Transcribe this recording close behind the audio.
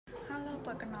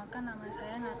perkenalkan nama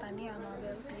saya Nathanie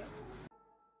Amabel Thio.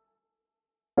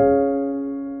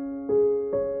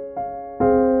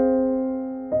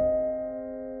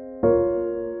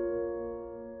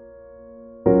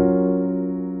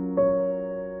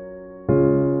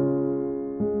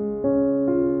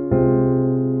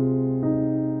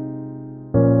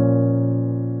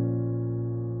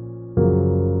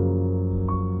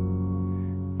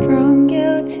 From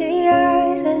guilty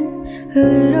eyes and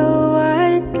little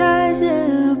white lies,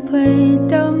 I played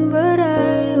dumb, but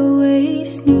I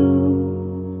always knew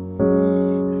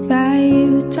that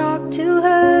you talked to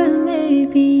her,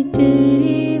 maybe did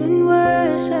even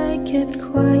worse. I kept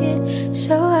quiet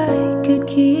so I could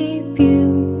keep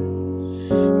you.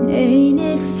 And ain't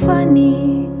it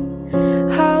funny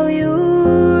how you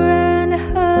ran to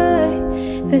her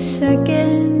the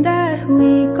second that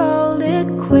we called it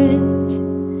quits?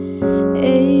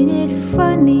 Ain't it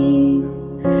funny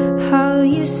how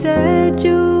you said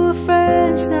you were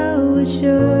friends, now it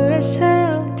sure as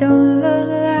hell don't look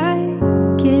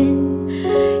like it.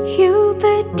 You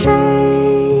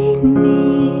betrayed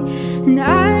me, and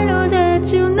I know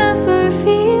that you'll never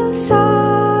feel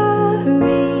sorry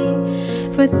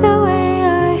for the way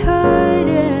I heard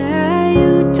it.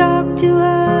 You talked to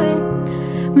her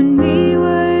when we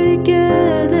were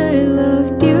together,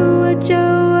 loved you at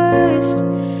your worst,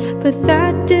 but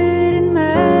that didn't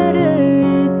matter.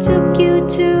 It took you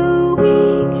 2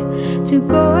 weeks to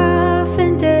go off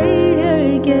and date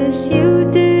her. Guess you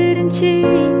didn't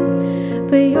cheat,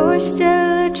 but you're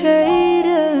still a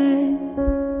traitor.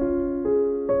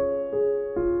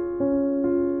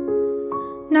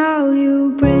 Now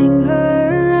you bring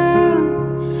her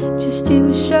around just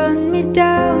to shut me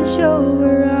down, show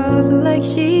her off like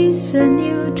she's a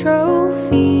new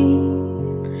trophy.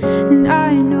 And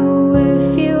I know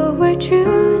if you were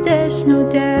true, there's no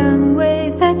damn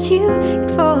way that you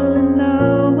could fall in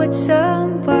love with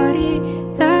somebody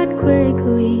that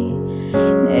quickly.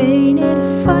 And ain't it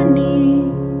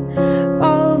funny,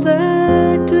 all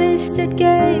the twisted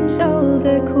games, all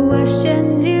the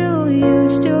questions you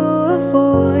used to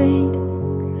avoid?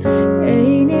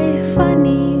 Ain't it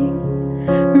funny,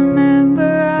 remember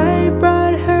I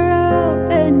brought her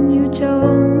up and you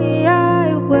told me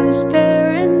I was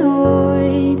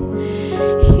paranoid.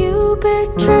 You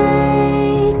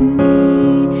betrayed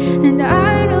me, and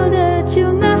I know that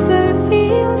you'll never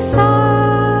feel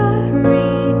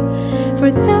sorry for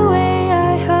the way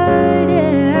I heard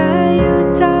it.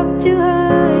 You talked to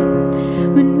her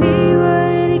when we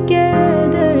were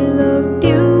together, loved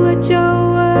you at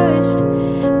your worst,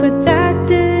 but that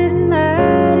didn't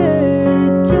matter.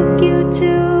 It took you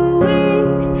 2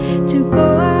 weeks to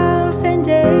go off and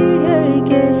date her.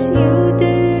 Guess you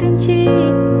didn't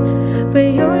cheat,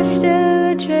 but you're still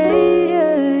a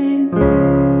traitor.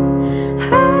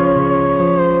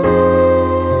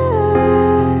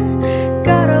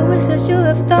 God, I wish that you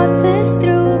have thought this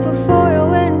through before I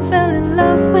went and fell in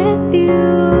love with you.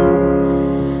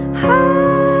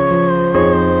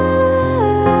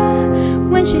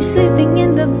 When she's sleeping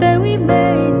in the bed we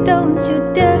made, don't you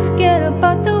dare forget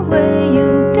about the way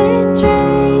you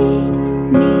betrayed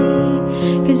me.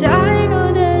 'Cause I know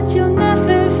that you'll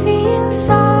never feel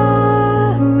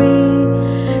sorry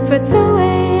for the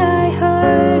way I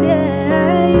heard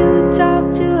it. You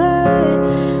talked to her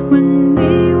when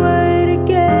we were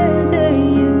together,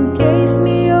 you gave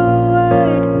me your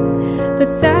word,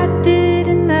 but that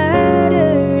didn't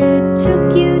matter. It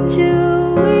took you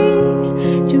 2 weeks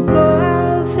to go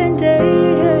off and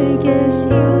date her. Guess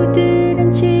you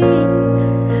didn't cheat,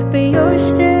 but you're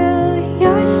still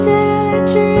a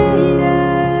traitor.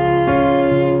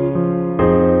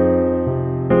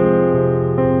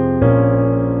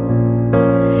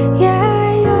 Yeah,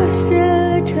 you're still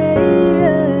a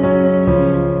traitor.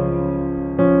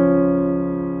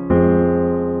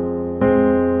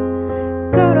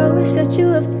 God, I wish that you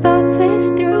have thought this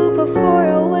through before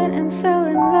I